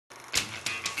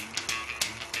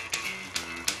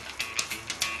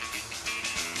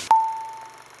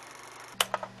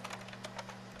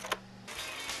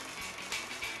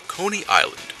Coney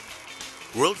Island,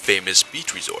 world-famous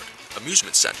beach resort,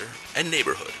 amusement center, and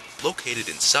neighborhood located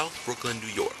in South Brooklyn,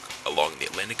 New York, along the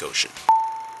Atlantic Ocean.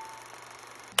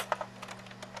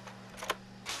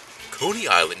 Coney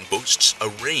Island boasts a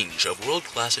range of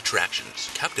world-class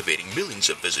attractions, captivating millions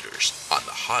of visitors on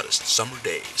the hottest summer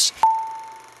days.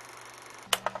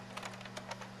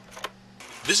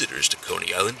 Visitors to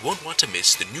Coney Island won't want to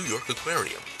miss the New York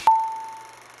Aquarium,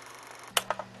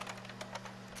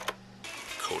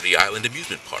 Coney Island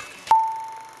Amusement Park,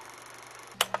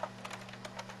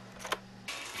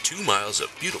 2 miles of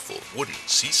beautiful wooden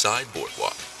seaside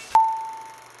boardwalk,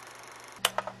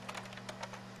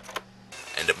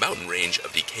 and a mountain range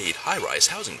of decayed high-rise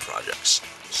housing projects,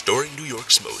 storing New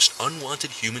York's most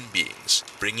unwanted human beings,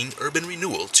 bringing urban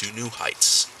renewal to new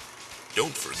heights.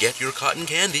 Don't forget your cotton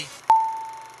candy.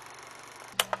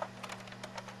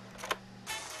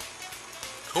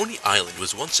 Coney Island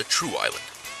was once a true island,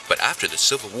 but after the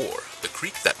Civil War, the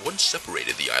creek that once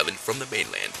separated the island from the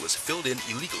mainland was filled in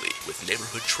illegally with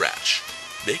neighborhood trash,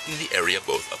 making the area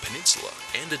both a peninsula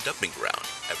and a dumping ground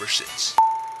ever since.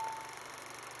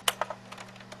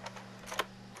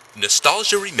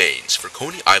 Nostalgia remains for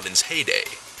Coney Island's heyday,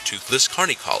 toothless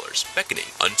carny collars beckoning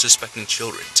unsuspecting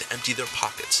children to empty their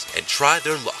pockets and try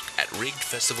their luck at rigged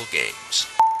festival games.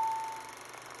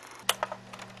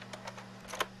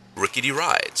 Rickety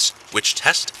rides, which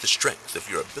test the strength of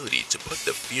your ability to put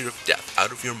the fear of death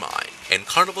out of your mind, and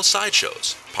carnival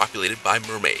sideshows populated by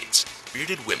mermaids,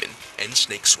 bearded women, and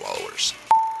snake swallowers.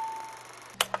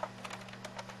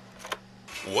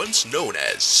 Once known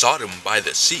as Sodom by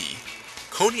the Sea,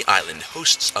 Coney Island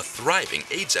hosts a thriving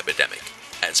AIDS epidemic,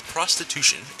 as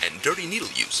prostitution and dirty needle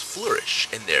use flourish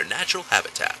in their natural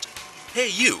habitat. Hey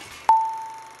you!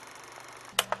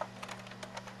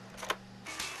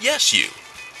 Yes you!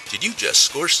 Did you just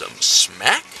score some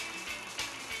smack?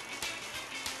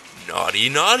 Naughty,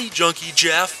 naughty, Junkie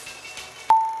Jeff.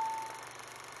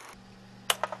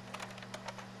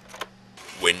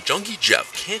 When Junkie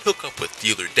Jeff can't hook up with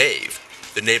Dealer Dave,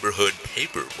 the neighborhood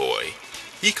paper boy,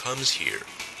 he comes here.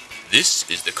 This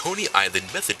is the Coney Island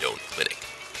Methadone Clinic.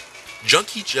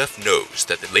 Junkie Jeff knows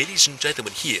that the ladies and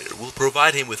gentlemen here will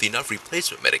provide him with enough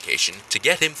replacement medication to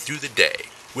get him through the day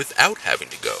without having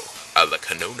to go a la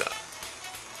Canona.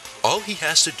 All he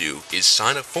has to do is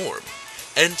sign a form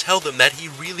and tell them that he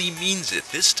really means it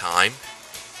this time.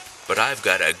 But I've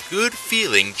got a good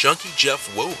feeling Junkie Jeff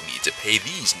won't need to pay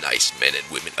these nice men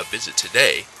and women a visit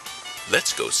today.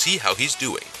 Let's go see how he's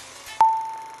doing.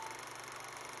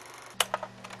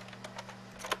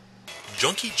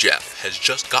 Junkie Jeff has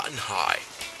just gotten high.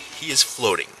 He is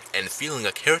floating and feeling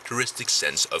a characteristic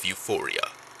sense of euphoria.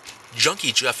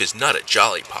 Junkie Jeff is not a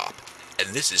jolly pop, and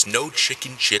this is no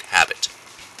chicken shit habit.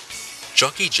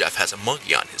 Junkie Jeff has a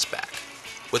monkey on his back,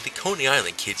 what the Coney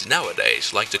Island kids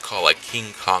nowadays like to call a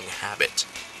King Kong habit.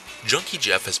 Junkie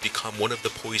Jeff has become one of the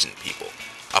poison people,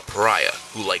 a pariah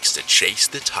who likes to chase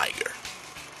the tiger.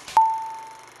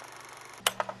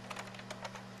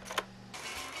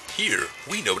 Here,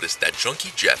 we notice that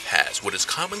Junkie Jeff has what is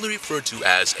commonly referred to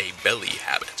as a belly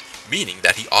habit, meaning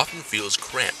that he often feels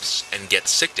cramps and gets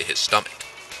sick to his stomach.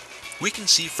 We can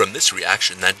see from this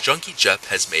reaction that Junkie Jeff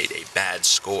has made a bad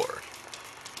score.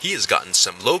 He has gotten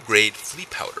some low-grade flea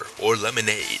powder or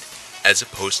lemonade, as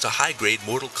opposed to high-grade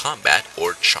Mortal Kombat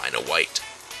or China White.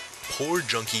 Poor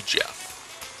Junkie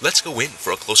Jeff. Let's go in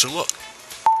for a closer look.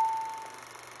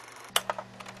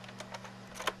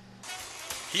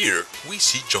 Here, we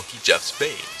see Junkie Jeff's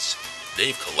veins.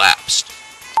 They've collapsed.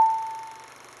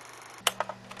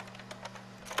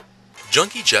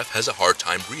 Junkie Jeff has a hard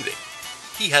time breathing.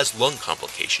 He has lung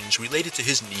complications related to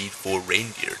his need for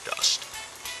reindeer dust.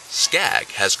 Skag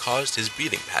has caused his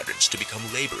breathing patterns to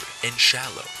become labored and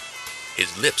shallow.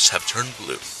 His lips have turned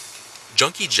blue.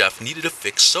 Junkie Jeff needed a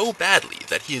fix so badly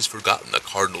that he has forgotten the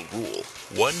cardinal rule.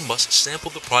 One must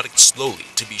sample the product slowly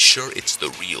to be sure it's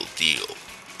the real deal.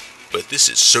 But this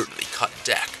is certainly cut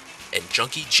deck, and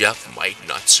Junkie Jeff might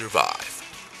not survive.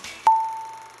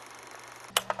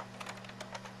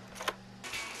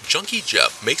 Junkie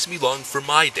Jeff makes me long for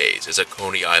my days as a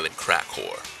Coney Island crack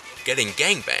whore, getting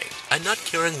gangbanged and not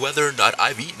caring whether or not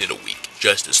I've eaten in a week,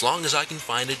 just as long as I can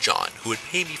find a John who would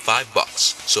pay me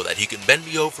 $5 so that he can bend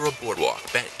me over a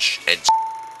boardwalk bench and...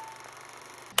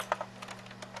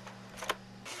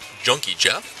 Junkie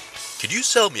Jeff, could you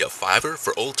sell me a $5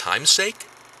 for old time's sake?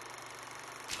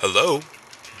 Hello?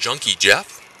 Junkie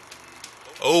Jeff?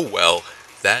 Oh well,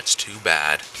 that's too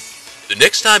bad. The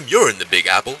next time you're in the Big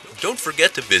Apple, don't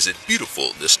forget to visit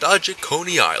beautiful, nostalgic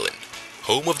Coney Island,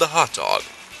 home of the hot dog,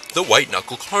 the white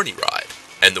knuckle carny ride,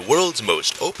 and the world's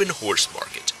most open horse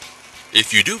market.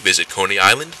 If you do visit Coney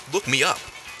Island, look me up.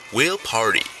 We'll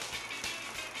party.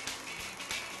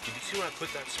 Did you see where I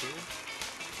put that spoon?